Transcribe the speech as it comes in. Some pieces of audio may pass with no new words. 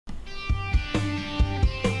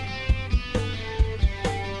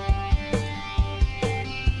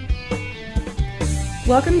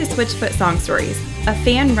Welcome to Switchfoot Song Stories, a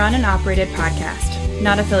fan-run and operated podcast,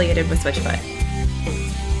 not affiliated with Switchfoot.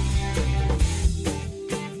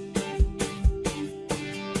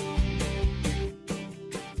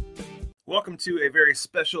 Welcome to a very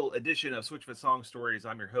special edition of Switchfoot Song Stories.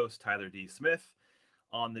 I'm your host, Tyler D. Smith.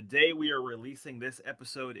 On the day we are releasing this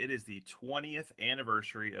episode, it is the 20th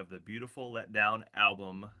anniversary of the Beautiful Letdown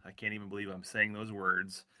album. I can't even believe I'm saying those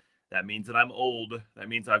words. That means that I'm old. That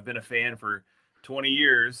means I've been a fan for 20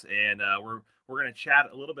 years, and we're going to chat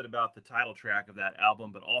a little bit about the title track of that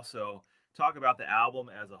album, but also talk about the album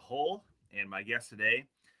as a whole. And my guest today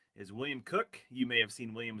is William Cook. You may have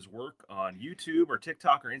seen William's work on YouTube or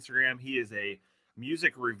TikTok or Instagram. He is a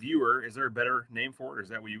music reviewer. Is there a better name for it, or is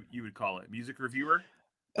that what you would call it? Music reviewer?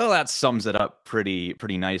 Oh, that sums it up pretty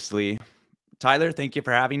nicely. Tyler, thank you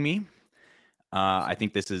for having me. I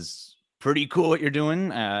think this is pretty cool what you're doing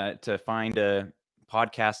to find a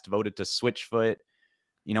podcast devoted to Switchfoot.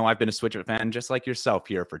 You know, I've been a Switchfoot fan just like yourself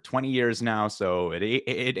here for 20 years now, so it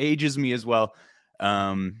ages me as well.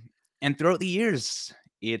 And throughout the years,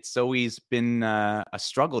 it's always been a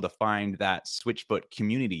struggle to find that Switchfoot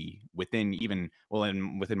community within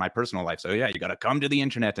my personal life. So yeah, you got to come to the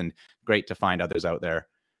internet, and great to find others out there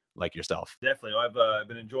like yourself. Definitely. I've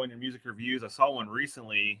been enjoying your music reviews. I saw one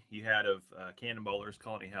recently you had of Cannonballer's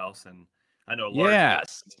Colony House, and I know a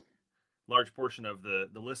large portion of the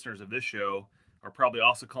listeners of this show are probably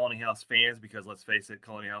also Colony House fans, because let's face it,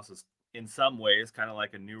 Colony House is in some ways kind of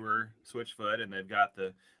like a newer Switchfoot, and they've got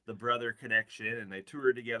the brother connection, and they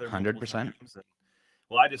toured together 100%.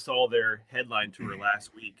 Well, I just saw their headline tour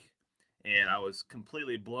last week, and I was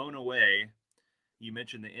completely blown away. You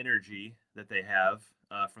mentioned the energy that they have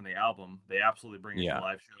from the album. They absolutely bring it to the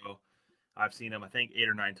live show. I've seen them, I think, 8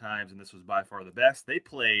 or 9 times, and this was by far the best. They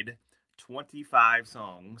played 25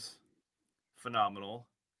 songs. Phenomenal.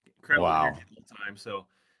 Incredible energy all the time. So I want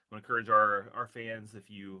to encourage our fans, if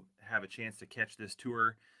you have a chance to catch this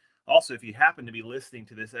tour. Also, if you happen to be listening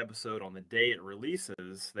to this episode on the day it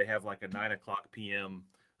releases, they have like a 9 o'clock p.m.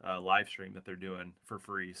 Live stream that they're doing for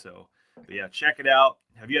free. So, but yeah, check it out.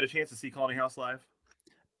 Have you had a chance to see Colony House live?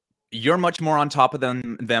 You're much more on top of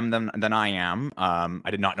them than I am.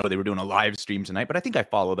 I did not know they were doing a live stream tonight, but I think I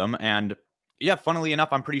follow them. And yeah, funnily enough,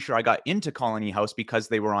 I'm pretty sure I got into Colony House because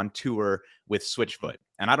they were on tour with Switchfoot.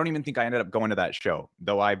 And I don't even think I ended up going to that show,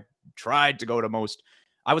 though I tried to go to most.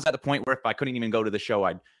 I was at the point where if I couldn't even go to the show,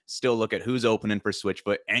 I'd still look at who's opening for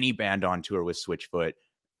Switchfoot. Any band on tour with Switchfoot,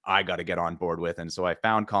 I got to get on board with. And so I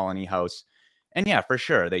found Colony House. And yeah, for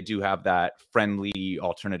sure, they do have that friendly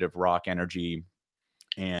alternative rock energy.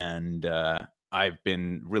 And I've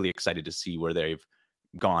been really excited to see where they've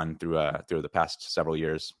gone through the past several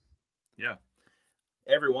years. Yeah.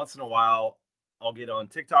 Every once in a while, I'll get on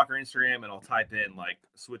TikTok or Instagram, and I'll type in like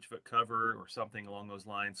Switchfoot cover or something along those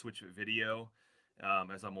lines, Switchfoot video,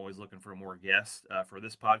 as I'm always looking for more guests for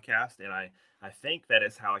this podcast. And I think that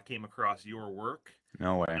is how I came across your work.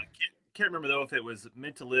 No way. I can't remember, though, if it was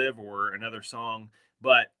Meant to Live or another song.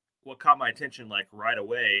 But what caught my attention like right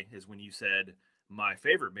away is when you said my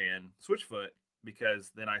favorite band, Switchfoot,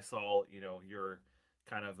 because then I saw, your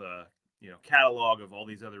kind of catalog of all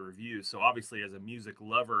these other reviews. So obviously, as a music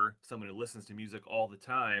lover, someone who listens to music all the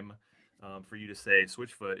time, for you to say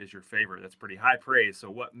Switchfoot is your favorite, that's pretty high praise.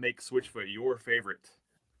 So what makes Switchfoot your favorite?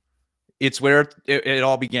 It's where it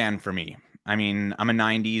all began for me. I mean, I'm a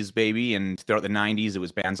 90s baby, and throughout the 90s, it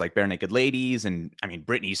was bands like Bare Naked Ladies and,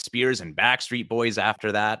 Britney Spears and Backstreet Boys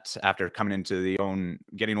after that, after coming into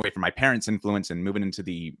getting away from my parents' influence and moving into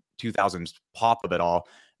the 2000s pop of it all.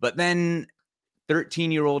 But then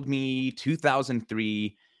 13-year-old me,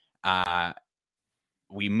 2003,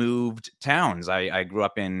 we moved towns. I grew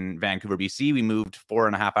up in Vancouver, BC. We moved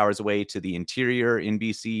 4.5 hours away to the interior in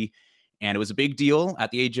BC, and it was a big deal. At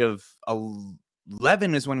the age of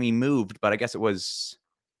 11 is when we moved, but I guess it was,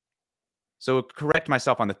 so correct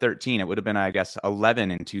myself on the 13, it would have been, I guess,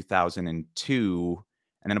 11 in 2002.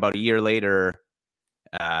 And then about a year later,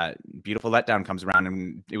 Beautiful Letdown comes around.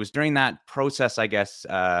 And it was during that process, I guess,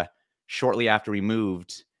 shortly after we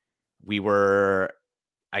moved, we were,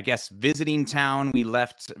 I guess, visiting town. We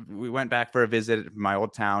went back for a visit at my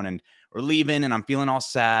old town, and we're leaving, and I'm feeling all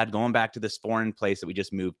sad, going back to this foreign place that we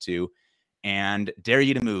just moved to. And Dare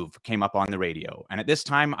You to Move came up on the radio. And at this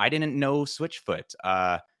time, I didn't know Switchfoot.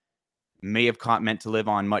 May have caught Meant to Live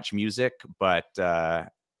on Much Music, but Dare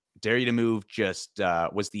You to Move just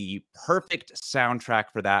was the perfect soundtrack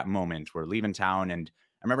for that moment. We're leaving town, and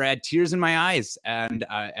I remember I had tears in my eyes, and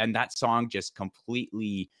that song just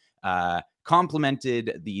completely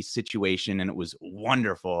complemented the situation, and it was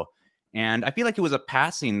wonderful. And I feel like it was a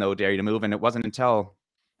passing, though, Dare You to Move, and it wasn't until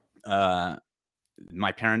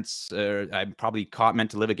my parents, I probably caught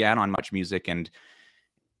Meant to Live Again on Much Music. And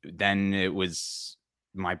then it was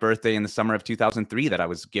my birthday in the summer of 2003 that I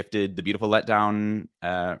was gifted the Beautiful Letdown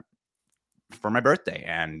for my birthday.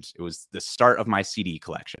 And it was the start of my CD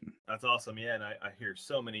collection. That's awesome. Yeah. And I hear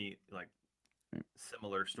so many like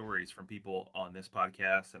similar stories from people on this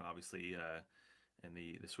podcast, and obviously in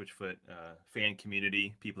the Switchfoot fan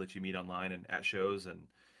community, people that you meet online and at shows. And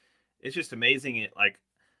it's just amazing. It like,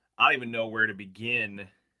 I don't even know where to begin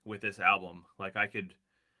with this album. Like I could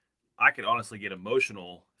honestly get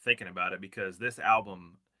emotional thinking about it, because this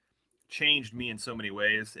album changed me in so many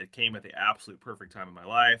ways. It came at the absolute perfect time in my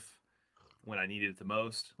life when I needed it the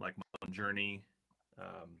most, like my own journey,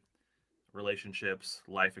 relationships,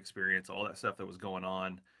 life experience, all that stuff that was going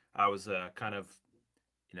on. I was kind of,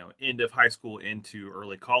 end of high school into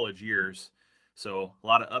early college years. So a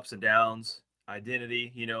lot of ups and downs,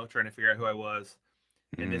 identity, trying to figure out who I was.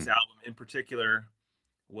 And this album in particular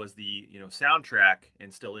was the, soundtrack,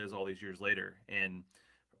 and still is all these years later. And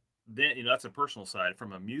then, that's a personal side.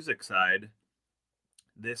 From a music side,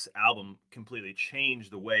 this album completely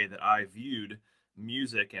changed the way that I viewed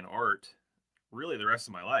music and art really the rest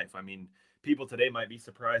of my life. I mean, people today might be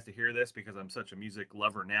surprised to hear this because I'm such a music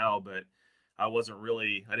lover now, but I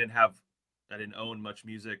didn't own much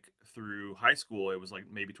music through high school. It was like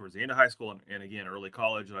maybe towards the end of high school and again, early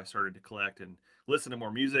college, that I started to collect and listen to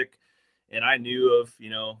more music. And I knew of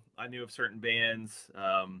certain bands,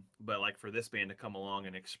 but like for this band to come along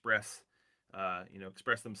and express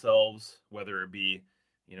themselves, whether it be,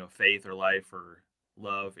 faith or life or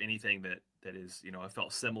love, anything that is, I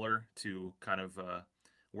felt similar to kind of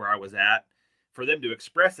where I was at, for them to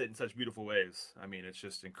express it in such beautiful ways. I mean, it's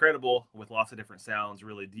just incredible, with lots of different sounds,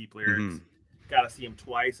 really deep lyrics. Got to see them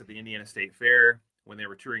twice at the Indiana State Fair when they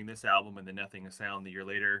were touring this album, and then Nothing is Sound the year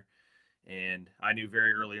later. And I knew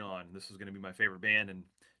very early on this was going to be my favorite band, and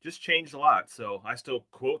just changed a lot. So I still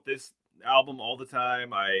quote this album all the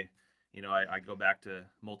time. I go back to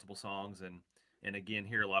multiple songs and again,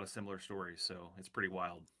 hear a lot of similar stories. So it's pretty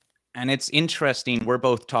wild. And it's interesting. We're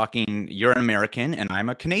both talking, you're an American and I'm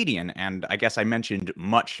a Canadian. And I guess I mentioned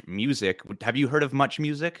Much Music. Have you heard of Much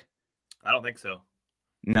Music? I don't think so.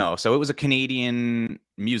 No. So it was a Canadian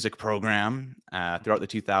music program throughout the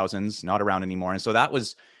 2000s, not around anymore. And so that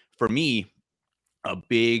was, for me, a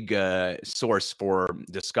big source for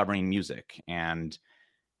discovering music. And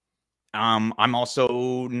I'm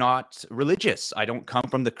also not religious. I don't come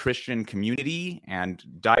from the Christian community. And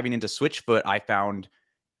diving into Switchfoot, I found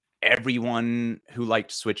everyone who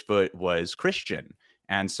liked Switchfoot was Christian.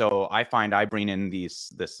 And so I find I bring in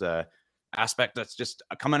this aspect that's just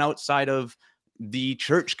coming outside of the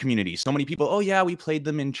church community. So many people, oh yeah, we played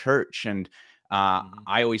them in church. And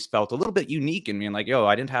I always felt a little bit unique in being like, yo,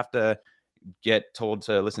 I didn't have to get told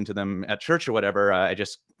to listen to them at church or whatever. I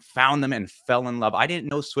just found them and fell in love. I didn't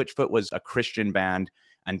know Switchfoot was a Christian band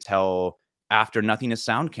until after Nothing is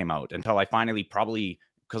Sound came out, until I finally, probably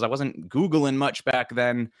because I wasn't Googling much back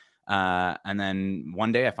then. And then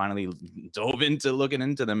one day I finally dove into looking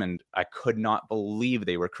into them, and I could not believe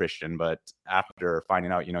they were Christian. But after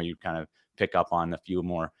finding out, you kind of pick up on a few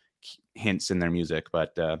more hints in their music.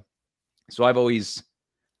 But so I've always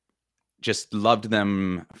just loved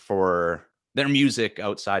them for their music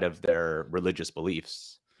outside of their religious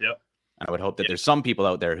beliefs. Yep. And I would hope that there's some people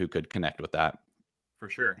out there who could connect with that. For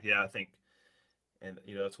sure. Yeah, I think, and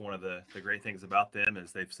that's one of the great things about them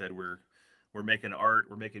is they've said we're making art,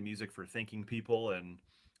 we're making music for thinking people, and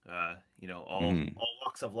all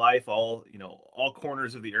walks of life, all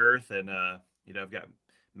corners of the earth. And I've got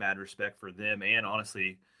mad respect for them, and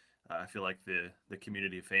honestly, I feel like the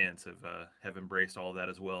community of fans have embraced all of that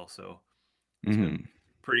as well. So it's been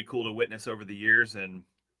pretty cool to witness over the years. And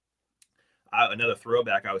another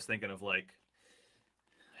throwback, I was thinking of like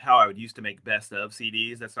how I would used to make best of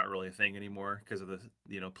CDs. That's not really a thing anymore because of the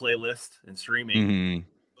playlist and streaming.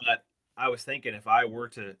 But I was thinking, if I were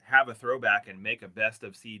to have a throwback and make a best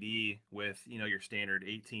of CD with your standard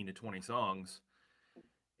 18 to 20 songs,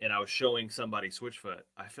 and I was showing somebody Switchfoot,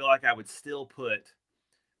 I feel like I would still put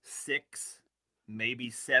 6,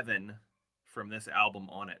 maybe 7 from this album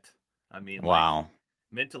on it. I mean, wow. Like,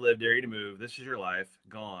 Meant to Live, Dare You to Move, This Is Your Life,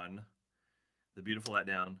 Gone, The Beautiful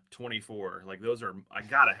Letdown, 24. Like, those are, I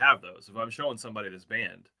gotta have those. If I'm showing somebody this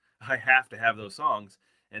band, I have to have those songs.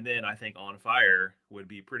 And then I think On Fire would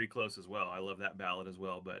be pretty close as well. I love that ballad as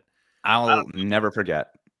well. But I'll never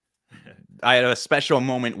forget. I had a special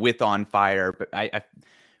moment with On Fire, but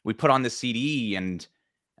we put on the CD, and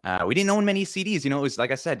we didn't own many CDs. It was,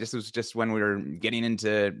 like I said, this was just when we were getting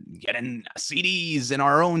into getting CDs and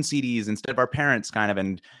our own CDs instead of our parents, kind of.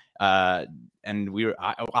 And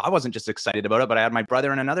I wasn't just excited about it, but I had my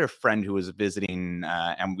brother and another friend who was visiting,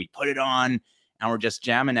 and we put it on and we're just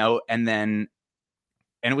jamming out. And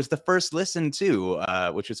it was the first listen too,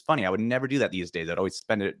 which was funny. I would never do that these days. I'd always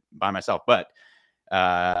spend it by myself. But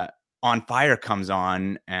On Fire comes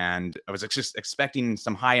on, and I was just expecting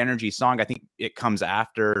some high energy song. I think it comes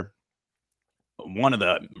after one of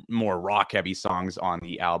the more rock heavy songs on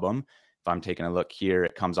the album. If I'm taking a look here,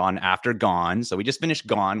 it comes on after Gone. So we just finished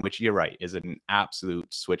Gone, which you're right, is an absolute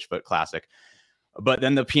Switchfoot classic. But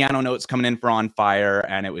then the piano notes coming in for On Fire,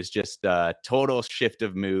 and it was just a total shift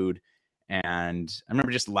of mood. And I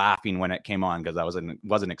remember just laughing when it came on because I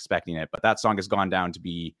wasn't expecting it. But that song has gone down to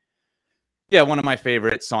be, one of my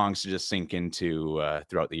favorite songs to just sink into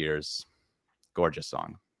throughout the years. Gorgeous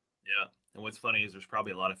song. Yeah. And what's funny is there's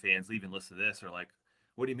probably a lot of fans who even listen to this are like,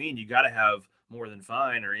 what do you mean? You got to have More Than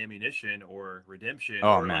Fine or Ammunition or Redemption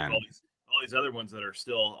or man. Like all these other ones that are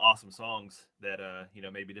still awesome songs that,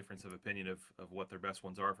 maybe difference of opinion of what their best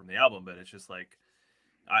ones are from the album. But it's just like,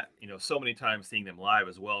 so many times seeing them live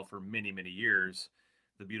as well for many, many years,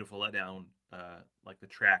 the Beautiful Letdown, like the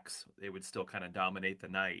tracks, they would still kind of dominate the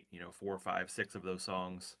night, 4, 5, 6 of those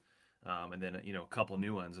songs. And then, a couple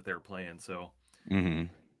new ones that they were playing. So,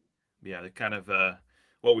 yeah, the kind of,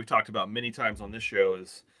 what we've talked about many times on this show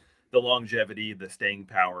is the longevity, the staying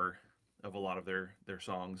power of a lot of their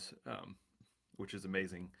songs, which is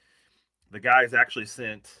amazing. The guys actually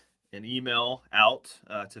sent an email out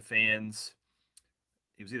to fans.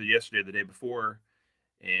 It was either yesterday or the day before,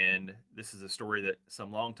 and this is a story that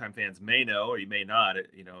some longtime fans may know, or you may not.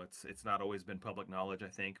 It's not always been public knowledge, I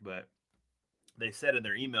think, but they said in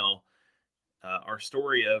their email, our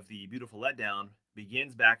story of the Beautiful Letdown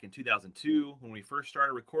begins back in 2002. When we first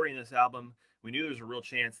started recording this album, we knew there was a real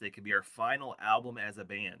chance they could be our final album as a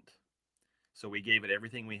band. So we gave it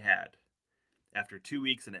everything we had. After 2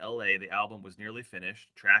 weeks in LA, the album was nearly finished,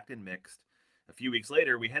 tracked and mixed. A few weeks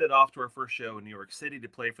later, we headed off to our first show in New York City to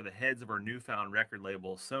play for the heads of our newfound record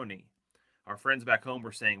label, Sony. Our friends back home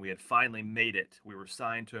were saying we had finally made it. We were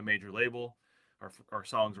signed to a major label. Our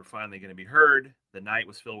songs were finally going to be heard. The night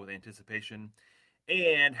was filled with anticipation.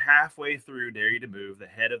 And halfway through Dare You to Move, the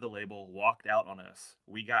head of the label walked out on us.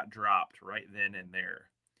 We got dropped right then and there.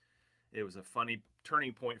 It was a funny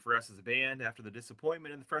turning point for us as a band. After the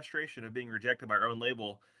disappointment and the frustration of being rejected by our own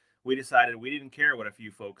label, we decided we didn't care what a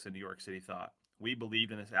few folks in New York City thought. We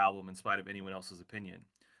believed in this album in spite of anyone else's opinion.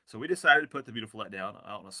 So we decided to put the Beautiful Letdown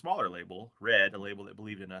out on a smaller label, Red, a label that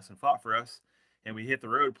believed in us and fought for us. And we hit the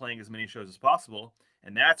road playing as many shows as possible.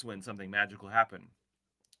 And that's when something magical happened.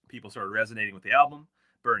 People started resonating with the album,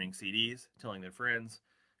 burning CDs, telling their friends.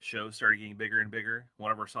 Shows started getting bigger and bigger.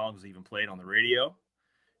 One of our songs was even played on the radio.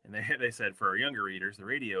 And they said for our younger readers, the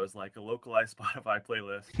radio is like a localized Spotify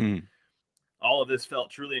playlist. All of this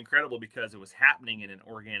felt truly incredible because it was happening in an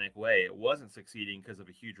organic way. It wasn't succeeding because of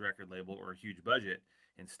a huge record label or a huge budget.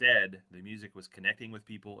 Instead, the music was connecting with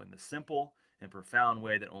people in the simple and profound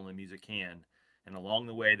way that only music can. And along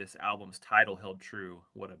the way, this album's title held true.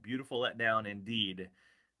 What a beautiful letdown indeed.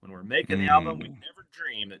 When we're making the album, we never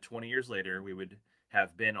dreamed that 20 years later we would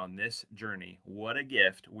have been on this journey. What a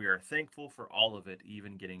gift. We are thankful for all of it,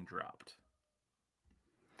 even getting dropped.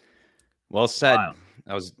 Well said. Wow.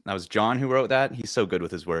 That was John who wrote that. He's so good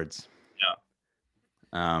with his words.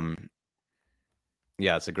 Yeah.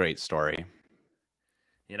 Yeah, it's a great story.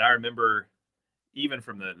 And I remember even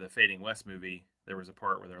from the Fading West movie, there was a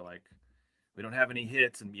part where they're like, we don't have any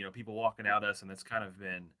hits, and people walking out us, and that's kind of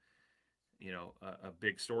been a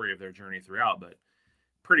big story of their journey throughout. But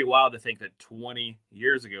pretty wild to think that 20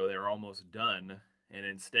 years ago they were almost done, and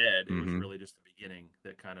instead it was really just the beginning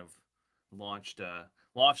that kind of launched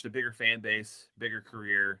a bigger fan base, bigger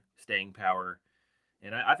career, staying power.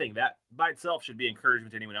 And I think that by itself should be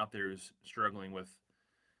encouragement to anyone out there who's struggling with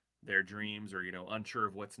their dreams or unsure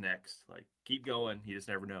of what's next. Like, keep going, you just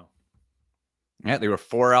never know. Yeah, they were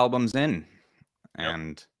 4 albums in.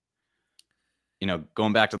 And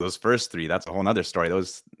going back to those first 3, that's a whole nother story.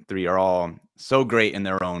 Those 3 are all so great in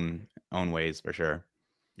their own ways, for sure.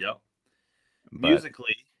 Yep. But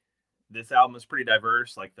musically, this album is pretty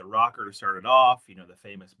diverse. Like the rocker started off, the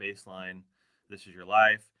famous bass line, "This Is Your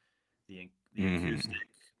Life," the acoustic,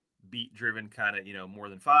 beat-driven kind of, "More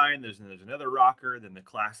Than Fine." There's another rocker, then the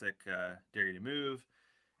classic "Dare You to Move."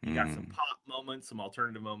 You got some pop moments, some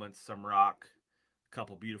alternative moments, some rock, a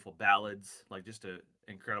couple beautiful ballads, like just an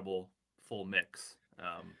incredible full mix.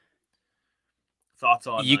 Thoughts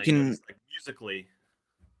on musically?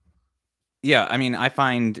 Yeah, I mean, I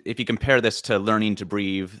find if you compare this to Learning to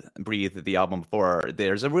Breathe, the album before,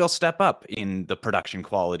 there's a real step up in the production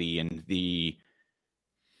quality and the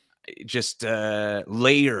just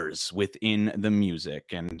layers within the music.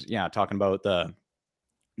 And yeah, talking about the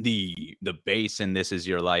bass in This Is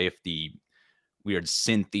Your Life, the weird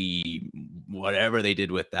synthy whatever they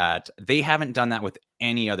did with that, they haven't done that with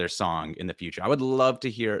any other song in the future. I would love to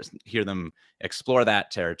hear them explore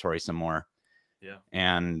that territory some more. Yeah.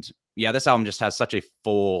 And yeah, this album just has such a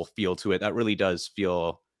full feel to it that really does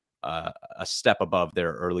feel a step above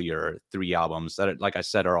their earlier 3 albums that, like I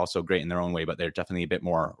said, are also great in their own way, but they're definitely a bit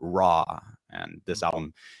more raw. And this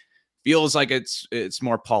album feels like it's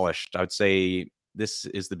more polished. I would say this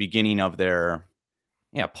is the beginning of their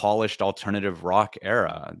polished alternative rock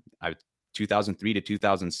era. 2003 to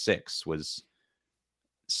 2006 was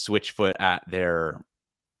Switchfoot at their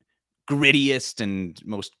grittiest and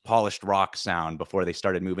most polished rock sound before they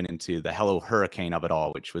started moving into the Hello Hurricane of it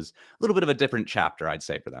all, which was a little bit of a different chapter, I'd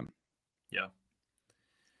say, for them. Yeah.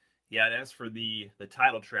 Yeah, and as for the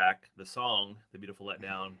title track, the song, The Beautiful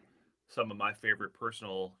Letdown, some of my favorite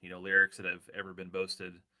personal, lyrics that have ever been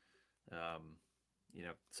boasted.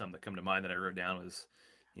 Some that come to mind that I wrote down was,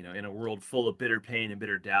 in a world full of bitter pain and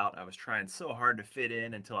bitter doubt, I was trying so hard to fit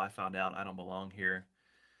in until I found out I don't belong here.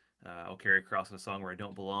 I'll carry a cross in a song where I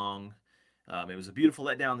don't belong. It was a beautiful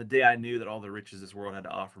letdown the day I knew that all the riches this world had to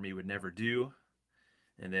offer me would never do.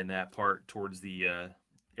 And then that part towards the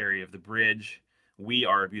area of the bridge, we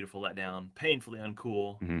are a beautiful letdown, painfully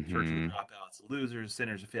uncool, church of the dropouts, losers,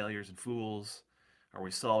 sinners, failures, and fools. Are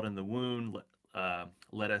we salt in the wound?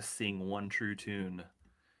 Let us sing one true tune.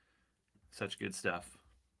 Such good stuff.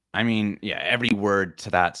 I mean, yeah, every word to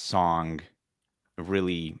that song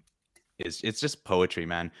really it's just poetry,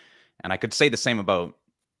 man. And I could say the same about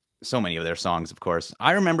so many of their songs, of course.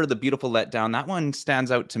 I remember The Beautiful Letdown. That one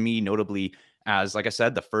stands out to me notably as, like I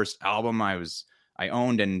said, the first album I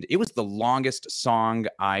owned, and it was the longest song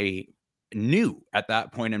I knew at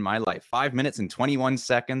that point in my life. 5 minutes and 21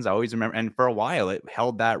 seconds. I always remember, and for a while it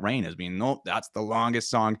held that reign as being, nope, that's the longest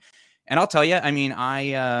song. And I'll tell you, I mean,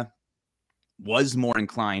 I was more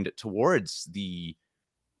inclined towards the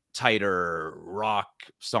tighter rock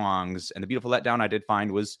songs, and The Beautiful Letdown I did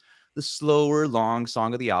find was the slower long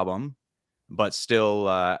song of the album, but still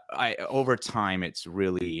over time it's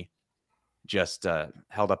really just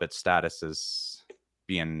held up its status as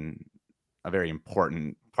being a very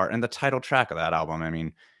important part and the title track of that album. I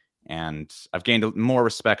mean, and I've gained more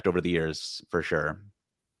respect over the years for sure.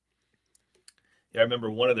 Yeah, I remember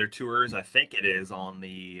one of their tours, I think it is on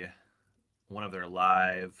one of their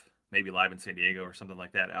maybe live in San Diego or something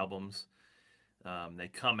like that albums. They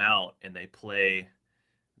come out and they play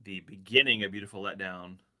the beginning of Beautiful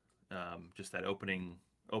Letdown, just that opening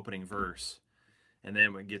verse. And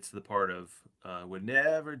then when it gets to the part of would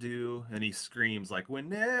never do, and he screams like would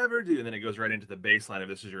never do, and then it goes right into the bass line of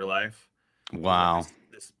This Is Your Life. Wow. Like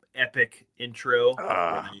this epic intro.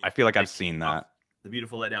 I feel like I've seen that. The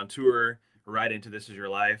Beautiful Letdown tour, right into This Is Your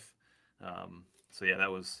Life. So yeah,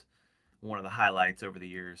 that was one of the highlights over the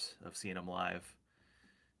years of seeing them live.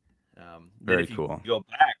 Very cool.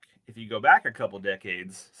 If you go back a couple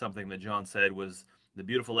decades, something that John said was The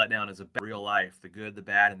Beautiful Letdown is about real life, the good, the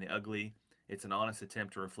bad, and the ugly. It's an honest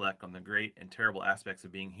attempt to reflect on the great and terrible aspects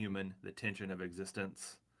of being human, the tension of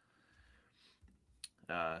existence.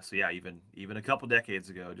 So yeah, even a couple decades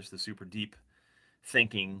ago, just the super deep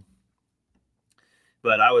thinking.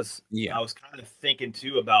 But I was kind of thinking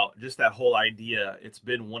too about just that whole idea. It's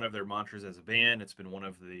been one of their mantras as a band. It's been one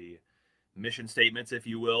of the mission statements, if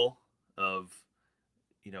you will, of,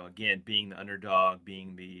 again, being the underdog,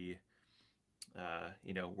 being the,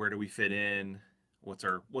 where do we fit in? What's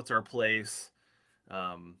our place?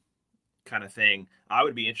 Kind of thing. I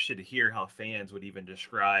would be interested to hear how fans would even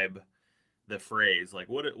describe the phrase. Like,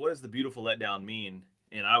 what does the beautiful letdown mean?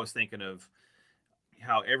 And I was thinking of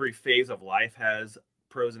how every phase of life has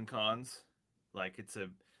pros and cons. Like it's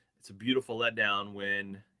a beautiful letdown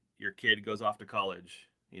when your kid goes off to college.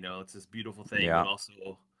 It's this beautiful thing, but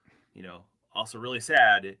also, also really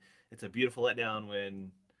sad. It's a beautiful letdown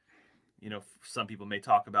when, some people may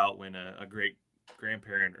talk about when a great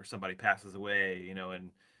grandparent or somebody passes away,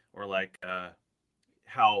 or like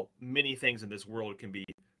how many things in this world can be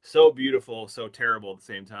so beautiful, so terrible at the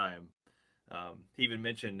same time. He even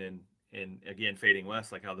mentioned in again Fading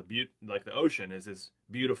West, like how the ocean is this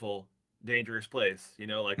beautiful, dangerous place,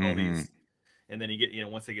 like all these, and then you get,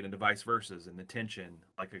 once they get into vice verses and the tension,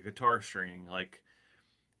 like a guitar string, like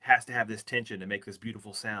has to have this tension to make this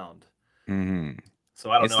beautiful sound. So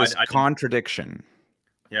I don't know. It's this contradiction.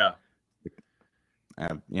 Yeah.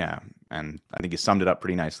 Yeah, and I think you summed it up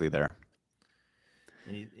pretty nicely there.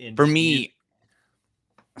 For me,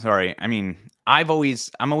 sorry, I mean, I'm always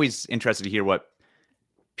interested to hear what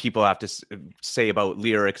people have to say about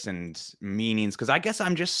lyrics and meanings, because I guess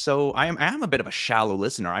I'm just so I am a bit of a shallow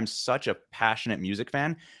listener. I'm such a passionate music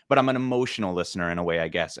fan, but I'm an emotional listener in a way, I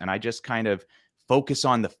guess, and I just kind of focus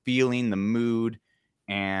on the feeling, the mood,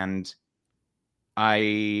 and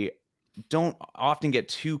I don't often get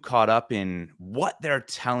too caught up in what they're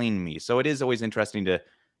telling me. So it is always interesting to,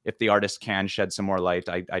 if the artist can shed some more light,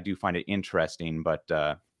 I do find it interesting. But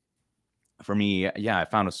for me, yeah, I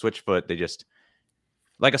found with Switchfoot, they just,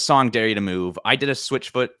 like a song, Dare You to Move. I did a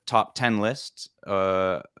Switchfoot top 10 list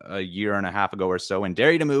a year and a half ago or so, and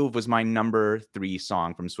Dare You to Move was my number 3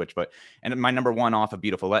 song from Switchfoot, and my number 1 off of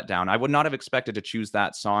Beautiful Letdown. I would not have expected to choose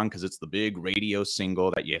that song because it's the big radio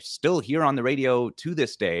single that you still hear on the radio to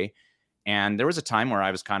this day. And there was a time where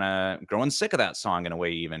I was kind of growing sick of that song in a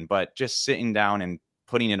way, even, but just sitting down and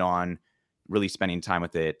putting it on, really spending time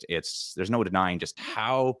with it, there's no denying just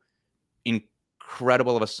how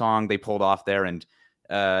incredible of a song they pulled off there, and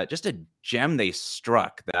just a gem they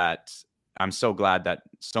struck that I'm so glad that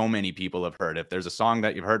so many people have heard. If there's a song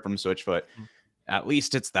that you've heard from Switchfoot, at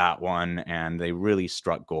least it's that one, and they really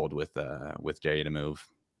struck gold with Dare You to Move.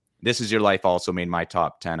 This Is Your Life also made my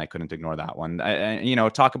top 10. I couldn't ignore that one.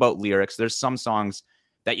 Talk about lyrics. There's some songs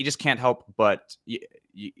that you just can't help, but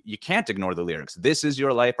you can't ignore the lyrics. This is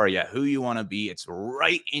your life. Are you who you want to be? It's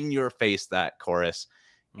right in your face, that chorus.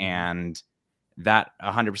 And that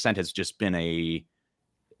 100% has just been a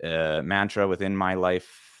mantra within my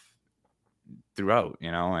life throughout,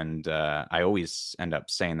 and I always end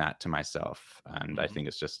up saying that to myself. And I think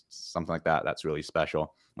it's just something like that that's really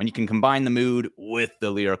special. When you can combine the mood with the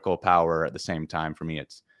lyrical power at the same time, for me,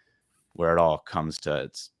 it's where it all comes to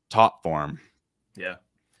its top form. Yeah.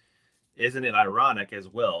 Isn't it ironic as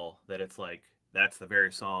well that it's like, that's the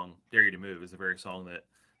very song, Dare You to Move, is the very song that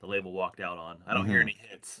the label walked out on. I don't hear any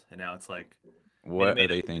hits. And now it's like, what are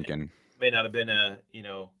they thinking? It may not have been a,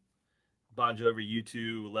 Bon Jovi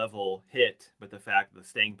U2 level hit, but the fact of the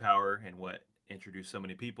staying power and what introduced so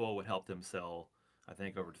many people, what helped them sell, I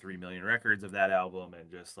think, over 3 million records of that album, and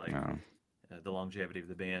just like the longevity of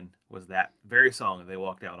the band was that very song that they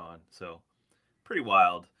walked out on. So pretty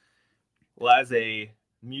wild. Well, as a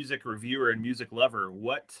music reviewer and music lover,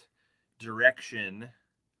 what direction?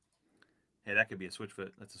 Hey, that could be a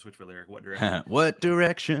Switchfoot. That's a Switchfoot lyric. What direction? What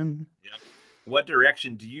direction? Yep. What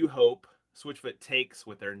direction do you hope Switchfoot takes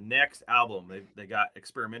with their next album? They got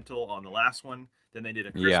experimental on the last one. Then they did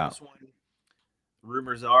a Christmas one.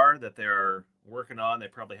 Rumors are that they're working on. They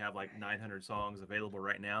probably have like 900 songs available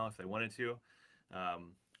right now if they wanted to.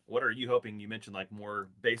 What are you hoping? You mentioned like more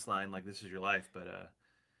baseline, like This Is Your Life, but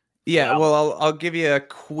yeah. Well, I'll give you a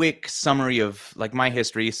quick summary of like my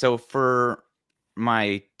history. So for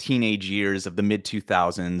my teenage years of the mid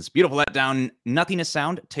 2000s, Beautiful Letdown, Nothing Is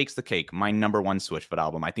Sound takes the cake. My number 1 Switchfoot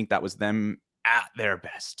album. I think that was them at their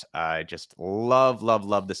best. I just love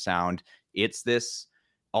the sound. It's this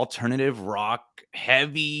alternative rock,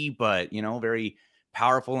 heavy, but very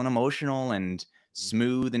powerful and emotional and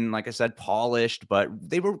smooth and, like I said, polished, but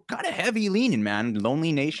they were kind of heavy leaning, man.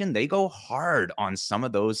 Lonely Nation, they go hard on some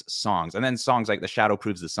of those songs. And then songs like The Shadow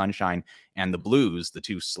Proves the Sunshine and The Blues, the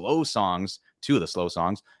two of the slow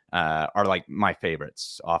songs, are like my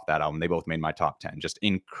favorites off that album. They both made my top 10. Just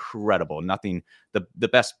incredible. Nothing, the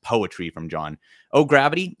best poetry from John. Oh,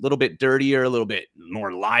 Gravity, a little bit dirtier, a little bit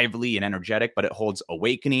more lively and energetic, but it holds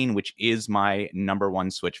Awakening, which is my number 1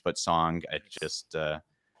 Switchfoot song. It just,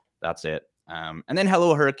 that's it. And then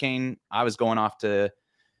Hello Hurricane, I was going off to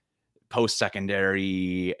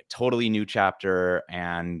post-secondary, totally new chapter,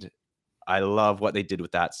 and I love what they did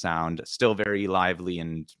with that sound. Still very lively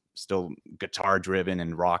and still guitar driven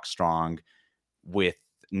and rock strong, with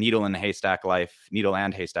Needle and Haystack Life,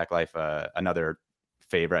 another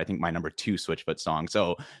favorite, I think my number 2 Switchfoot song.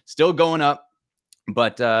 So still going up,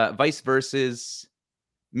 but Vice Versa's,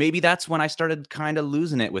 maybe that's when I started kind of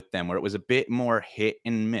losing it with them, where it was a bit more hit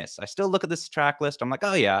and miss. I still look at this track list. I'm like,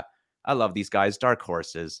 oh yeah, I love these guys, Dark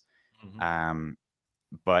Horses. And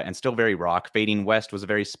still very rock. Fading West was a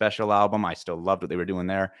very special album. I still loved what they were doing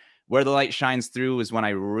there. Where the Light Shines Through is when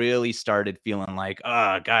I really started feeling like,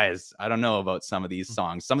 guys, I don't know about some of these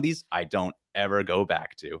songs. Some of these I don't ever go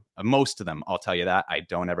back to. Most of them, I'll tell you that, I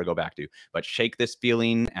don't ever go back to. But Shake This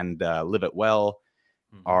Feeling and Live It Well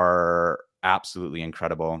are absolutely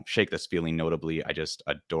incredible. Shake This Feeling, notably, I just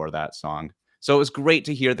adore that song. So it was great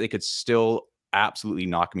to hear that they could still absolutely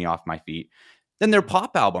knock me off my feet. Then their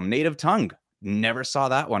pop album, Native Tongue, never saw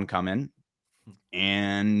that one coming.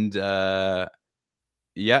 And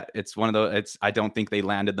yeah, it's one of those. I don't think they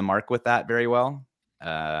landed the mark with that very well.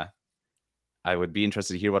 I would be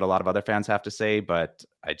interested to hear what a lot of other fans have to say, but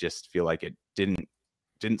I just feel like it didn't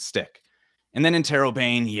stick. And then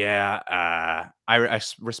Interrobang, I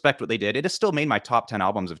respect what they did. It has still made my top 10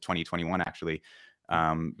 albums of 2021, actually,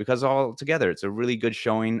 because all together, it's a really good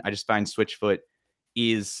showing. I just find Switchfoot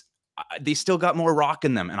is, they still got more rock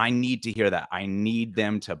in them, and I need to hear that. I need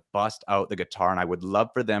them to bust out the guitar, and I would love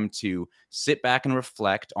for them to sit back and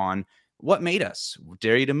reflect on what made us.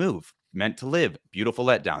 Dare You to Move, Meant to Live, Beautiful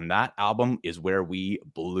Letdown. That album is where we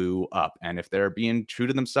blew up. And if they're being true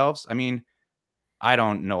to themselves, I mean, I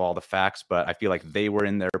don't know all the facts, but I feel like they were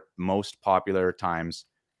in their most popular times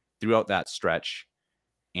throughout that stretch.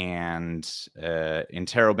 And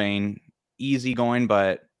Interrobang, easy going,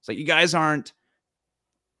 but it's like, you guys aren't,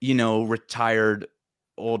 retired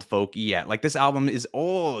old folk yet. Like, this album is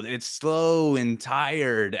old, it's slow and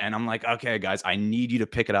tired. And I'm like, okay, guys, I need you to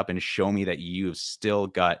pick it up and show me that you've still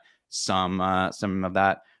got some of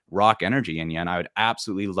that rock energy in you. And I would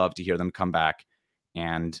absolutely love to hear them come back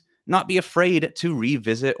and not be afraid to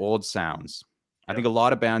revisit old sounds. I think a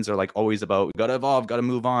lot of bands are like always about, we got to evolve, got to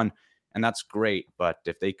move on. And that's great. But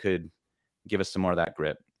if they could give us some more of that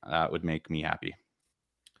grit, that would make me happy.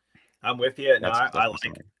 I'm with you. No,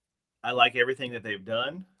 I like everything that they've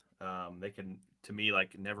done. They can, to me,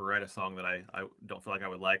 like, never write a song that I don't feel like I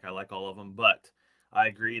would like. I like all of them, but I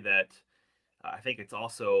agree that I think it's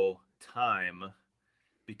also time,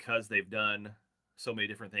 because they've done so many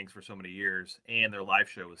different things for so many years, and their live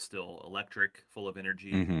show is still electric, full of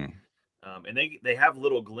energy. Mm-hmm. And they have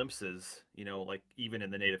little glimpses, like even in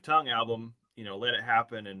the Native Tongue album, Let It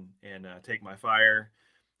Happen and Take My Fire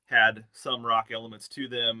had some rock elements to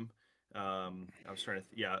them. I was trying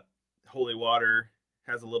to, Holy Water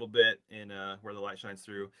has a little bit in Where the Light Shines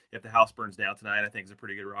Through. If the House Burns Down Tonight, I think is a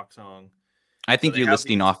pretty good rock song. I think you're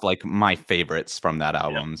listing off like my favorites from that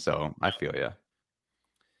album, so I feel you.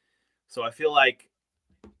 So I feel like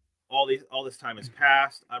all this time has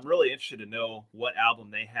passed. I'm really interested to know what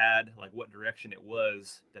album they had, like what direction it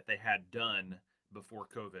was that they had done before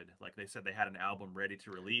COVID. Like, they said they had an album ready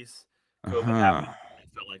to release. COVID happened. I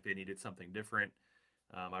felt like they needed something different.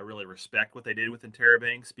 I really respect what they did with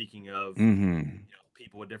Interrobang. Speaking of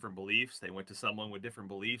people with different beliefs, they went to someone with different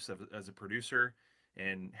beliefs as a producer,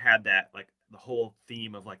 and had that, like, the whole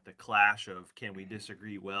theme of like the clash of, can we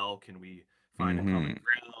disagree well? Can we find a common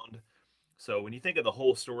ground? So when you think of the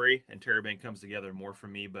whole story, Interrobang comes together more for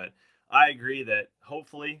me. But I agree that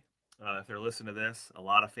hopefully, if they're listening to this, a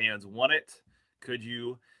lot of fans want it. Could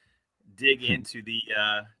you dig into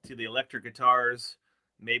the electric guitars,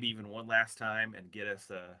 maybe even one last time, and get us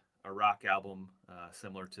a rock album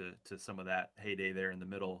similar to some of that heyday there in the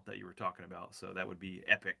middle that you were talking about? So that would be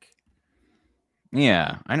epic.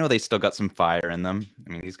 Yeah, I know they still got some fire in them.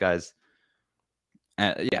 I mean, these guys,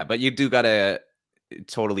 but you do got to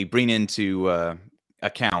totally bring into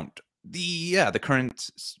account the current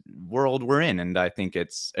world we're in. And I think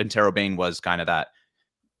Interrobang was kind of that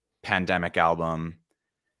pandemic album,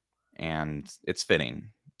 and it's fitting.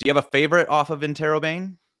 Do you have a favorite off of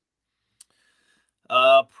Interrobang?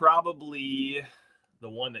 Probably the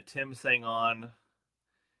one that Tim sang on.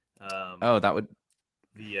 That would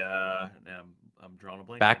the I'm drawing a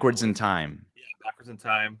blank. Backwards in Time. Yeah, Backwards in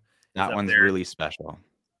Time. That one's really special.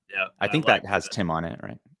 Yeah, I think that has Tim on it,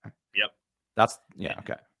 right? Yep. That's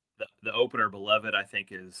okay. The opener, Beloved, I think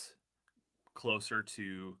is closer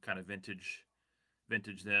to kind of vintage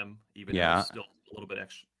them, even though it's still a little bit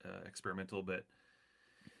experimental. But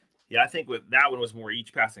yeah, I think with that one was more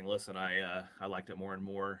each passing listen. I liked it more and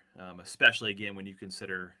more, especially again when you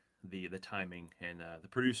consider the timing and the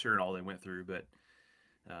producer and all they went through. But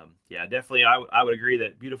yeah, definitely, I would agree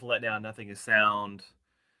that Beautiful Letdown, Nothing Is Sound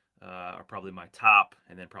are probably my top,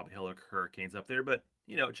 and then probably Hello Hurricane's up there. But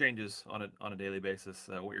it changes on a daily basis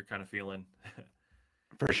what you're kind of feeling.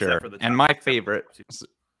 For sure. And my favorite,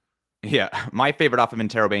 my favorite off of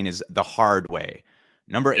Interrobang is The Hard Way.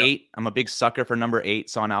 Number 8. I'm a big sucker for number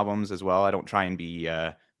 8 on albums as well. I don't try and be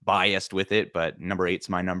biased with it, but number 8's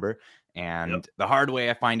my number. And The Hard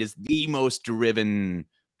Way, I find, is the most driven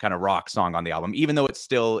kind of rock song on the album, even though it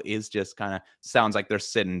still is just kind of sounds like they're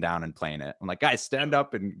sitting down and playing it. I'm like, guys, stand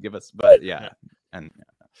up and give us, but yeah.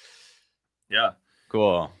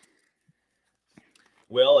 Cool.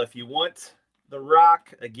 Well, if you want the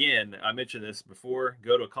rock, again, I mentioned this before,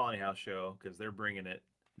 go to a Colony House show, because they're bringing it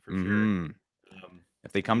for sure.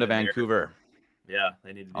 If they come to Vancouver,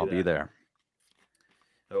 they need to do I'll be there.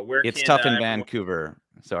 It's tough in Vancouver.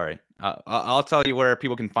 Sorry. I'll tell you where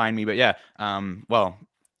people can find me, but well,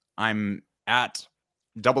 I'm at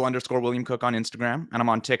 _William Cook on Instagram, and I'm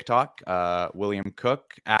on TikTok, William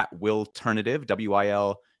Cook @Wilternative,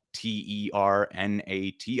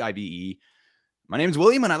 WILTERNATIVE. My name's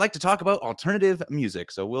William, and I like to talk about alternative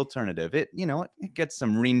music. So Wilternative. It gets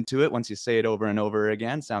some ring to it once you say it over and over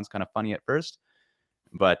again. Sounds kind of funny at first.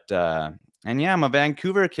 But, and yeah, I'm a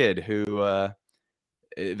Vancouver kid who,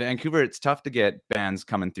 Vancouver, it's tough to get bands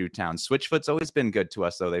coming through town. Switchfoot's always been good to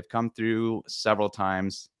us, though. They've come through several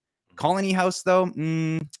times. Colony House, though,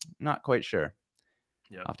 not quite sure.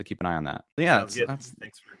 Yeah, I'll have to keep an eye on that. But yeah,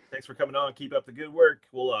 thanks for coming on. Keep up the good work.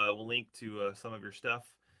 We'll link to some of your stuff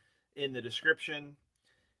in the description.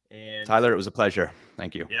 And Tyler, it was a pleasure.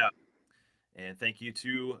 Thank you. Yeah, and thank you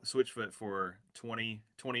to Switchfoot for 20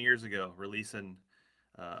 years ago releasing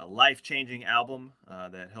a life-changing album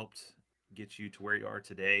that helped get you to where you are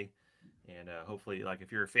today. And hopefully, like, if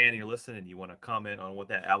you're a fan and you're listening and you want to comment on what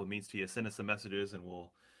that album means to you, send us some messages and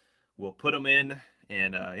we'll put them in.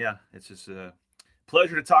 And yeah, it's just a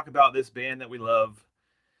pleasure to talk about this band that we love.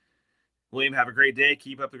 William, have a great day.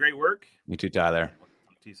 Keep up the great work. You too, Tyler. I'll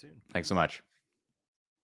talk to you soon. Thanks so much.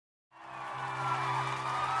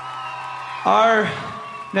 Our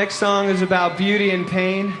next song is about beauty and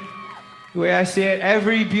pain. The way I see it,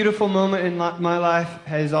 every beautiful moment in my life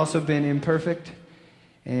has also been imperfect.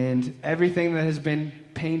 And everything that has been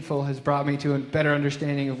painful has brought me to a better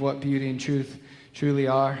understanding of what beauty and truth truly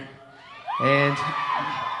are. And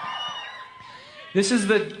this is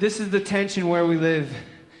the tension where we live,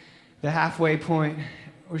 the halfway point.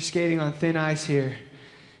 We're skating on thin ice here.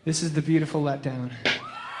 This is the Beautiful Letdown.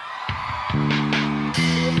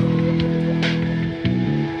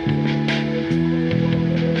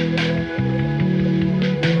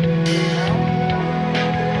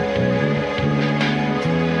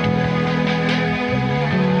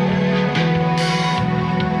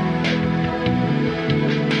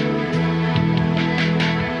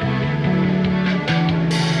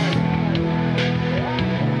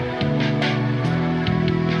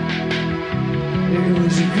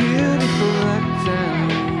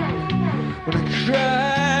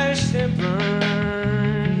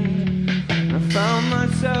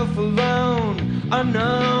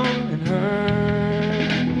 Unknown and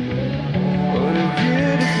hurt. What a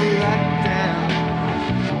beautiful letdown.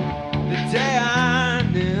 The day I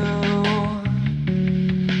knew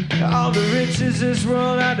all the riches this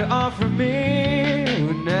world had to offer me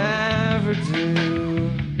would never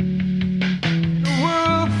do. A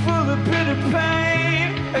world full of bitter pain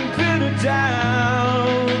and bitter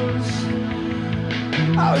doubts.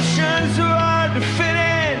 I was trying so hard to fit in.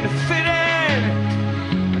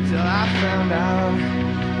 Till I found out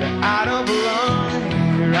that I don't belong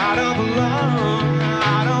here, I don't belong,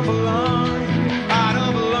 I don't belong here, I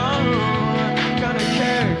don't belong. Gonna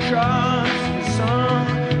carry across the song,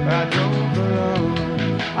 but I don't belong,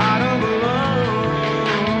 I don't belong.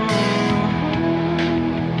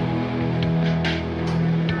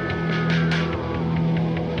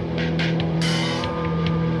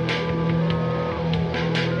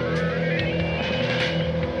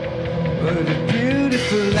 But a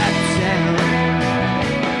beautiful letdown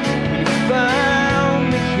when you found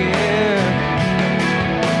me here.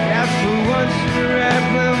 Yeah, for once in a red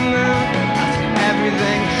blue moon, I see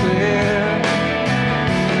everything clear.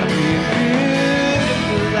 I'll be a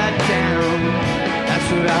beautiful letdown. That's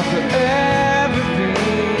what I'll forever be.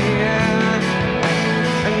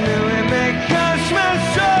 And then we may catch my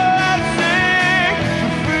soul and sing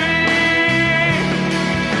for free.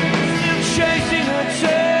 Still chasing her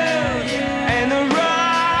tail and the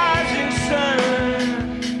rising sun,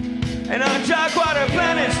 and our dark water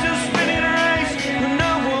planet still spinning a race where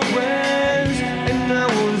no one wins and no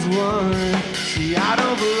one's won. See, I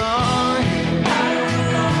don't belong here, I don't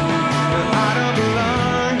belong, I don't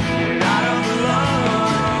belong here, I don't belong.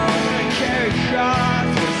 I carry cross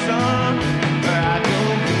the sun, but I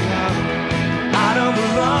don't belong, I don't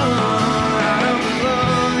belong, I don't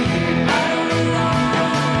belong here, I don't belong,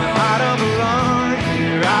 I don't belong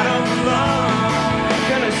here, I don't belong.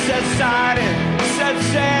 Gonna set side and set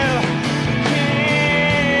sail.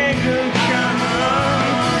 Kingdom come,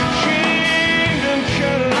 kingdom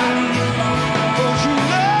come. Won't you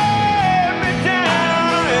let me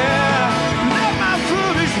down? Yeah. Let my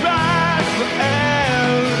foolish life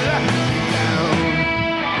forever down.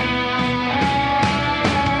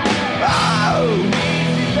 Oh,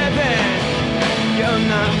 easy baby, you're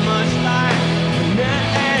not much like me.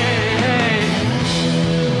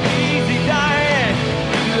 Easy diet,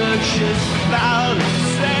 you look just about the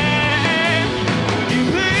same. You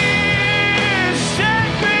please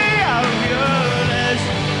take me out of your list.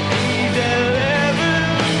 Easy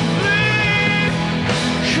living, please.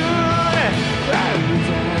 Could let me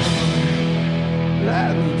down,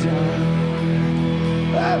 let me down,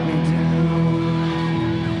 let me down,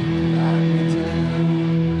 let me down.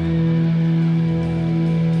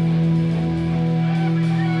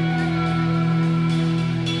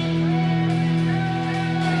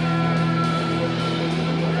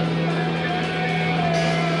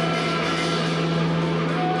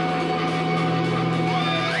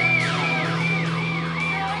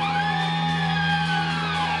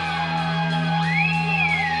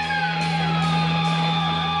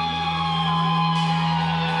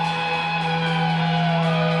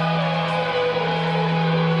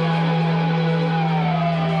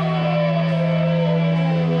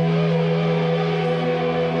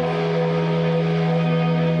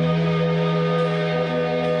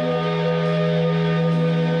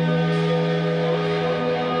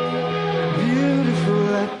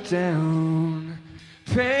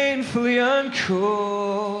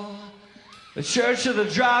 cool. The church of the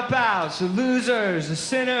dropouts, the losers, the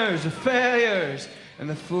sinners, the failures, and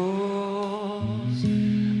the fools.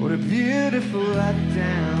 What a beautiful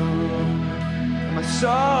letdown. Am I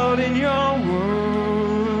salt in your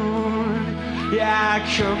wound? Yeah,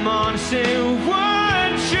 come on, say one.